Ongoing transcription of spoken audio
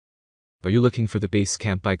Are you looking for the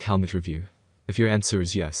Basecamp bike helmet review? If your answer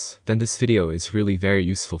is yes, then this video is really very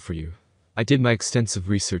useful for you. I did my extensive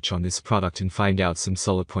research on this product and find out some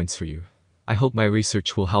solid points for you. I hope my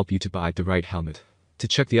research will help you to buy the right helmet. To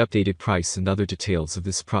check the updated price and other details of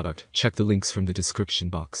this product, check the links from the description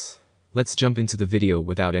box. Let's jump into the video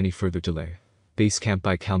without any further delay. Basecamp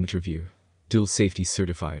bike helmet review. Dual safety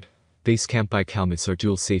certified. Basecamp bike helmets are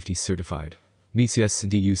dual safety certified. Meets US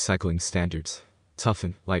and EU cycling standards. Tough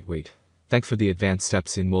and lightweight. Thanks for the advanced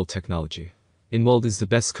steps in mold technology. InMold is the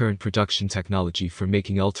best current production technology for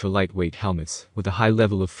making ultra-lightweight helmets with a high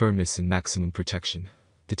level of firmness and maximum protection.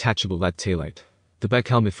 Detachable LED taillight. The bike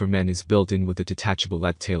helmet for men is built in with a detachable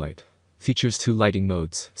LED taillight. Features 2 lighting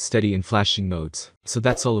modes, steady and flashing modes. So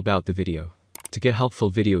that's all about the video. To get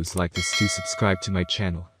helpful videos like this, do subscribe to my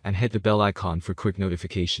channel and hit the bell icon for quick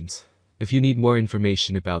notifications. If you need more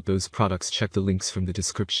information about those products, check the links from the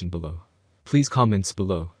description below. Please comment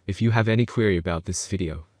below if you have any query about this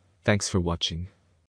video. Thanks for watching.